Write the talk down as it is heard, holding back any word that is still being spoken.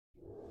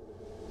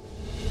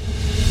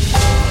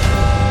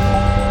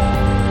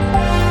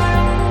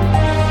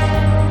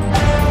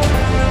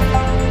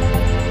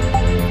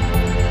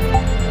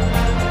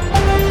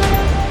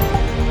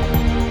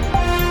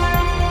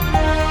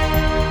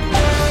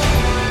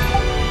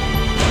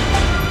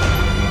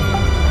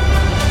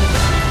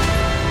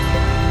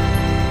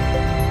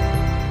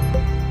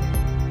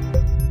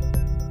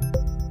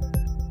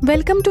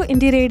Welcome to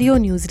Indie Radio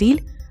Newsreel.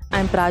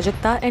 I'm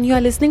Prajakta and you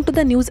are listening to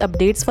the news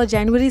updates for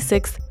January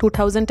 6,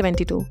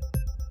 2022.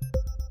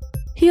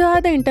 Here are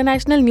the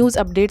international news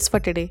updates for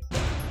today.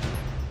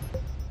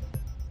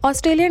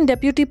 Australian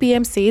Deputy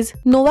PM says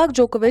Novak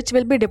Djokovic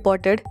will be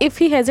deported if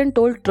he hasn't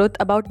told truth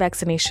about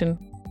vaccination.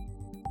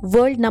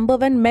 World number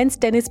 1 men's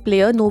tennis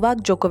player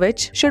Novak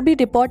Djokovic should be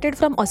deported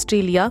from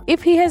Australia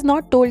if he has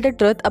not told the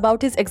truth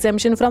about his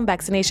exemption from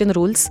vaccination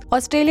rules,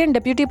 Australian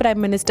Deputy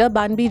Prime Minister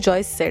Barnaby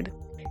Joyce said.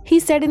 He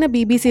said in a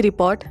BBC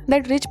report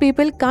that rich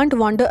people can't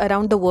wander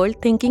around the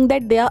world thinking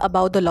that they are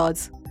above the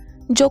laws.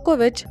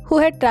 Djokovic, who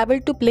had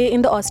travelled to play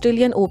in the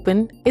Australian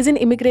Open, is in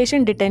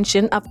immigration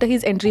detention after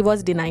his entry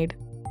was denied.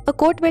 A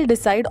court will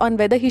decide on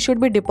whether he should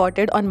be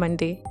deported on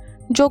Monday.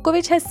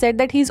 Djokovic has said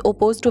that he is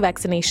opposed to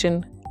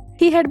vaccination.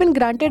 He had been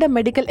granted a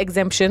medical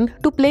exemption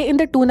to play in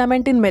the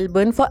tournament in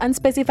Melbourne for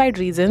unspecified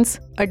reasons,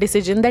 a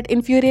decision that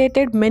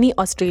infuriated many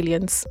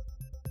Australians.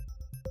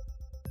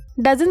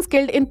 Dozens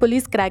killed in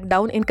police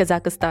crackdown in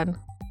Kazakhstan.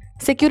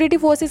 Security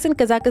forces in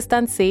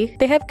Kazakhstan say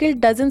they have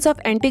killed dozens of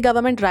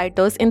anti-government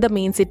rioters in the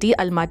main city,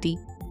 Almaty.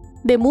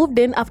 They moved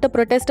in after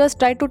protesters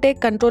tried to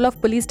take control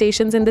of police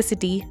stations in the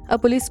city, a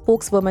police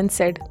spokeswoman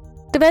said.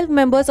 12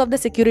 members of the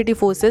security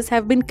forces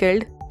have been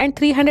killed and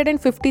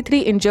 353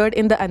 injured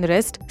in the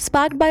unrest,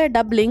 sparked by a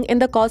doubling in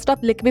the cost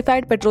of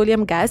liquefied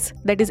petroleum gas,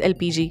 that is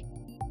LPG.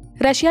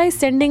 Russia is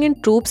sending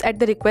in troops at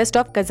the request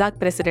of Kazakh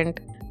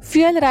president.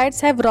 Fuel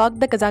riots have rocked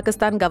the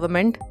Kazakhstan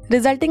government,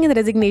 resulting in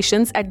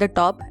resignations at the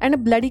top and a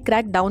bloody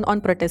crackdown on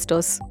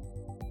protesters.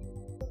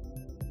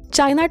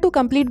 China to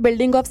complete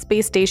building of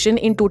space station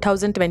in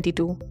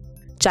 2022.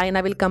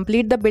 China will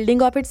complete the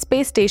building of its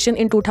space station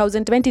in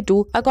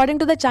 2022, according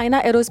to the China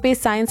Aerospace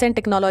Science and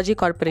Technology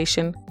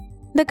Corporation.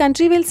 The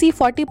country will see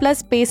 40+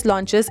 space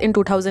launches in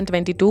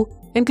 2022,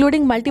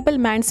 including multiple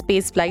manned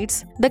space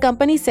flights, the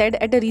company said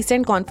at a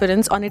recent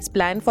conference on its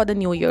plan for the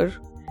new year.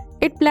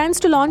 It plans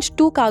to launch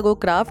 2 cargo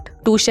craft,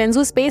 2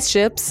 Shenzhou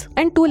spaceships,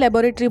 and 2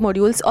 laboratory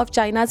modules of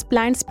China's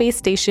planned space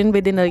station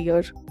within a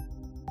year.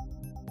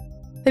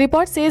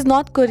 Report says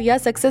North Korea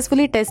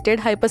successfully tested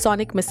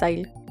hypersonic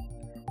missile.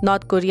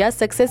 North Korea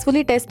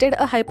successfully tested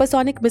a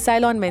hypersonic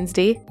missile on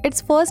Wednesday, its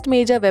first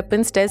major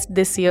weapons test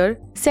this year,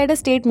 said a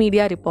state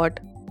media report.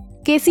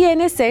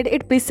 KCNA said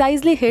it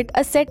precisely hit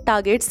a set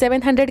target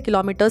 700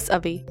 kilometers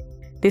away.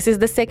 This is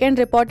the second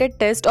reported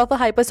test of a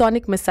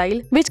hypersonic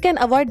missile, which can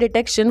avoid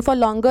detection for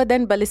longer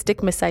than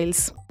ballistic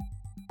missiles.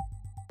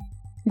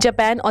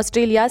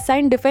 Japan-Australia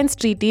signed defense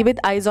treaty with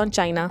eyes on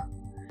China.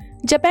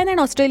 Japan and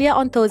Australia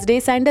on Thursday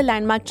signed a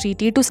landmark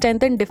treaty to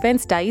strengthen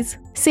defense ties,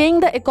 saying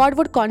the accord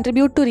would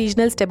contribute to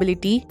regional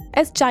stability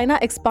as China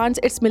expands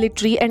its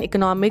military and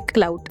economic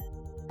clout.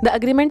 The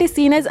agreement is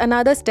seen as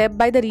another step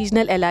by the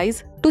regional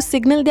allies to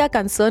signal their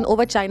concern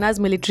over China's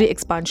military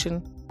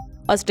expansion.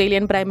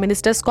 Australian Prime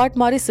Minister Scott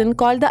Morrison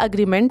called the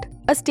agreement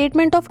a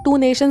statement of two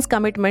nations'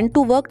 commitment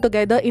to work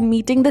together in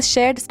meeting the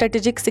shared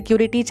strategic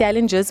security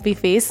challenges we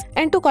face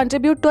and to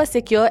contribute to a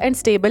secure and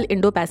stable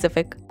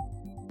Indo-Pacific.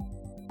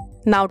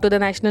 Now to the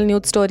national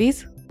news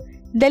stories.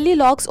 Delhi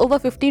logs over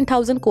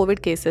 15,000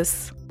 COVID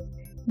cases.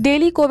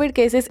 Daily COVID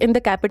cases in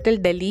the capital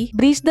Delhi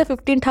breached the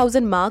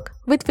 15,000 mark,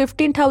 with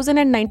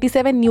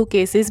 15,097 new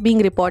cases being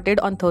reported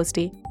on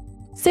Thursday.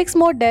 6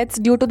 more deaths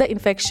due to the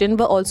infection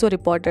were also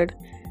reported.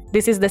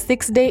 This is the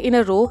 6th day in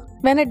a row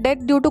when a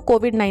death due to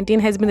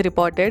COVID-19 has been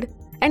reported,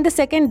 and the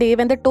second day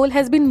when the toll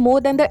has been more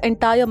than the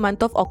entire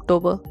month of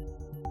October.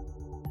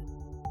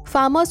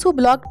 Farmers who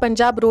blocked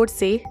Punjab road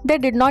say they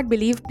did not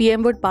believe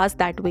PM would pass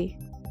that way.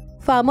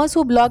 Farmers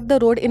who blocked the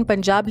road in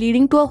Punjab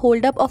leading to a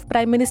hold-up of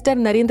Prime Minister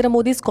Narendra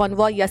Modi's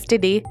convoy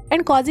yesterday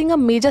and causing a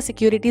major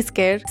security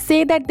scare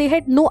say that they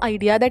had no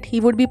idea that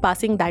he would be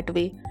passing that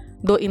way.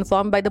 Though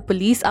informed by the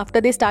police after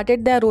they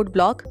started their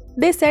roadblock,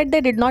 they said they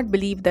did not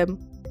believe them.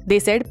 They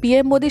said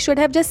PM Modi should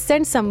have just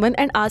sent someone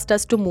and asked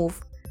us to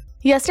move.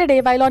 Yesterday,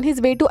 while on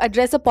his way to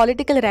address a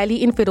political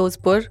rally in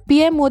Firozpur,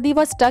 PM Modi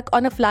was stuck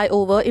on a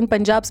flyover in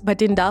Punjab's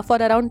Bhatinda for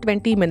around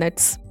 20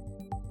 minutes.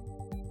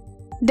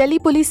 Delhi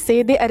police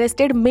say they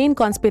arrested main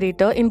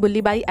conspirator in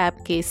Bullibai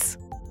app case.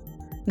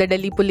 The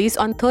Delhi police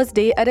on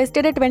Thursday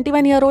arrested a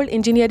 21-year-old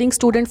engineering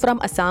student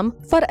from Assam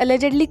for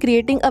allegedly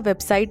creating a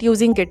website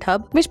using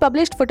GitHub which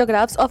published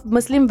photographs of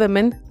Muslim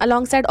women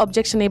alongside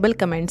objectionable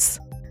comments.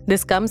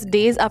 This comes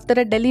days after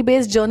a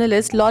Delhi-based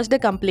journalist lodged a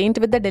complaint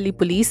with the Delhi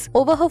police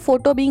over her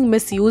photo being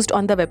misused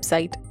on the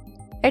website.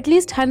 At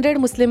least 100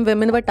 Muslim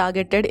women were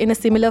targeted in a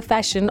similar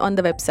fashion on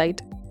the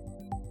website.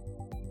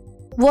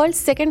 World's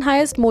second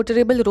highest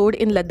motorable road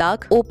in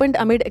Ladakh opened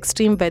amid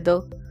extreme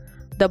weather.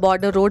 The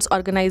Border Roads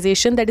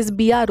Organization, that is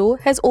BRO,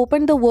 has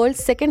opened the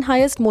world's second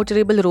highest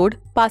motorable road,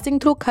 passing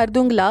through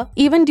Khardungla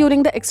even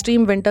during the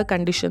extreme winter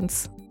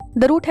conditions.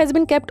 The route has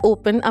been kept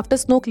open after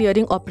snow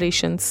clearing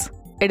operations.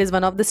 It is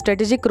one of the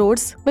strategic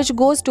roads which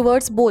goes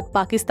towards both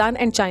Pakistan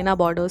and China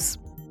borders.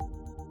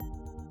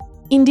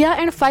 India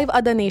and 5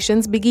 other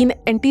nations begin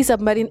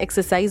anti-submarine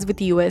exercise with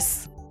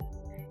US.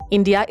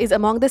 India is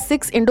among the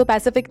 6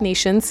 Indo-Pacific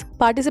nations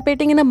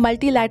participating in a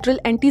multilateral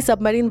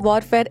anti-submarine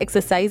warfare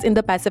exercise in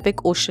the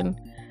Pacific Ocean.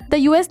 The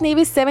US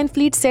Navy's 7th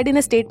Fleet said in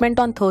a statement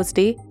on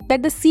Thursday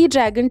that the Sea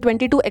Dragon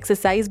 22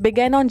 exercise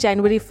began on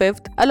January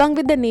 5th along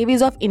with the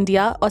navies of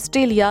India,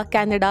 Australia,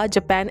 Canada,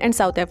 Japan and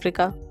South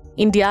Africa.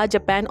 India,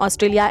 Japan,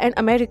 Australia and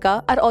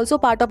America are also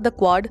part of the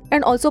Quad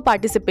and also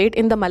participate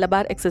in the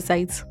Malabar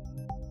exercise.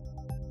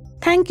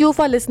 Thank you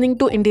for listening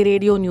to Indie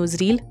Radio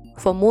Newsreel.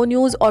 For more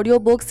news,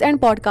 audiobooks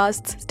and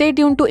podcasts, stay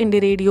tuned to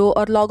Indie Radio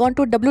or log on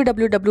to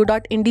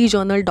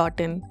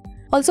www.indiejournal.in.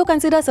 Also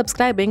consider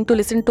subscribing to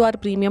listen to our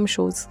premium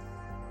shows.